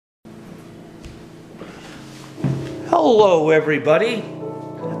Hello everybody,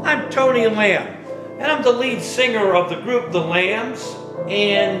 I'm Tony Lamb and I'm the lead singer of the group The Lambs,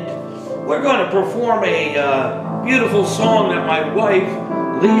 and we're going to perform a beautiful song that my wife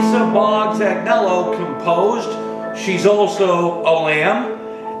Ann Boggs Agnello composed. She's also a lamb,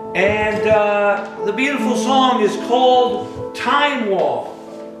 and the beautiful song is called Time Walk.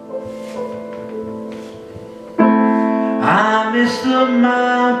 I miss the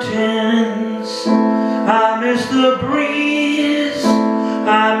mountains, I miss the breeze,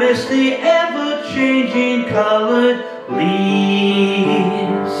 I miss the ever-changing colored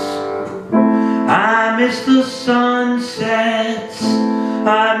leaves. I miss the sunsets,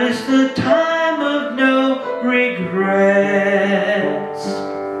 I miss the time of no regrets.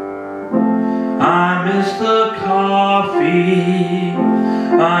 I miss the coffee,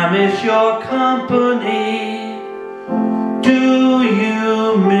 I miss your company. Do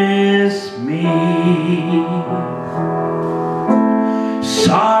you miss me?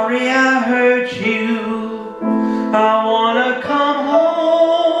 Sorry I hurt you, I wanna come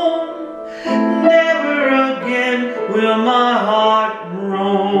home. Never again will my heart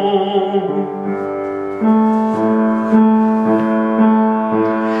roam.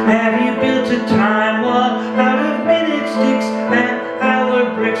 Have you built a time wall out of minute sticks and hour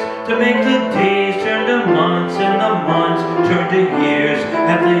bricks to make the days turn to months and the months turn to years?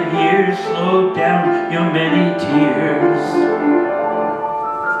 Have the years slowed down your many tears?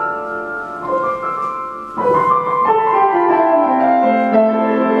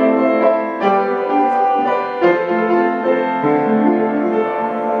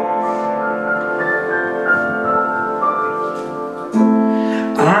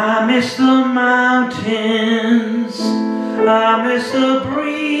 I miss the mountains, I miss the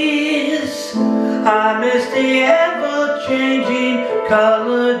breeze, I miss the ever-changing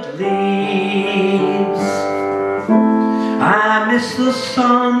colored leaves. I miss the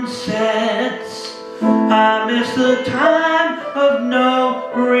sunsets, I miss the time of no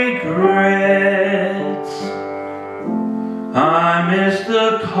regrets. I miss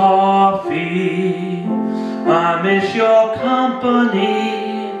the coffee, I miss your company.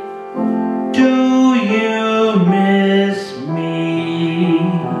 Do you miss me?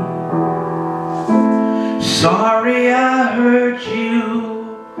 Sorry I hurt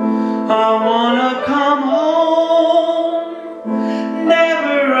you, I wanna come home.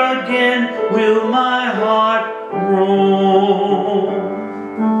 Never again will my heart roam.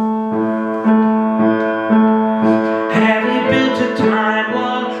 Have you built a time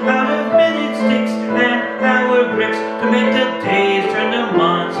wall out of minute sticks and hour bricks to make the days turn to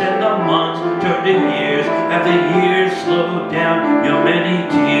months and the months turn to years? Have the years slowed down your many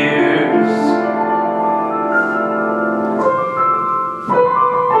tears?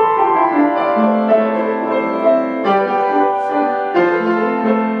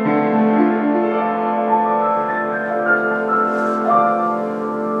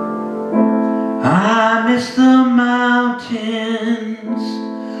 I miss the mountains,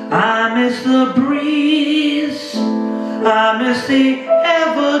 I miss the breeze, I miss the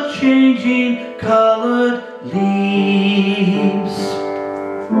ever-changing colored leaves.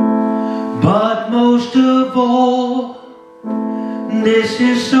 But most of all, this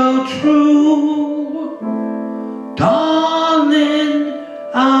is so true, darling,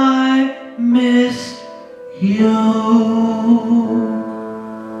 I miss you.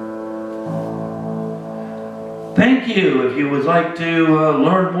 Thank you. If you would like to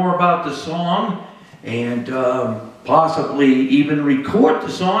learn more about the song and possibly even record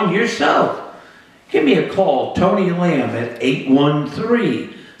the song yourself, give me a call, Tony Lamb, at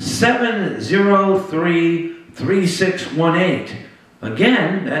 813-703-3618.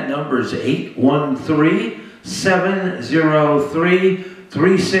 Again, that number is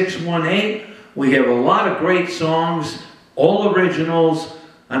 813-703-3618. We have a lot of great songs, all originals.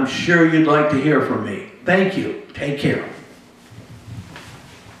 I'm sure you'd like to hear from me. Thank you. Take care.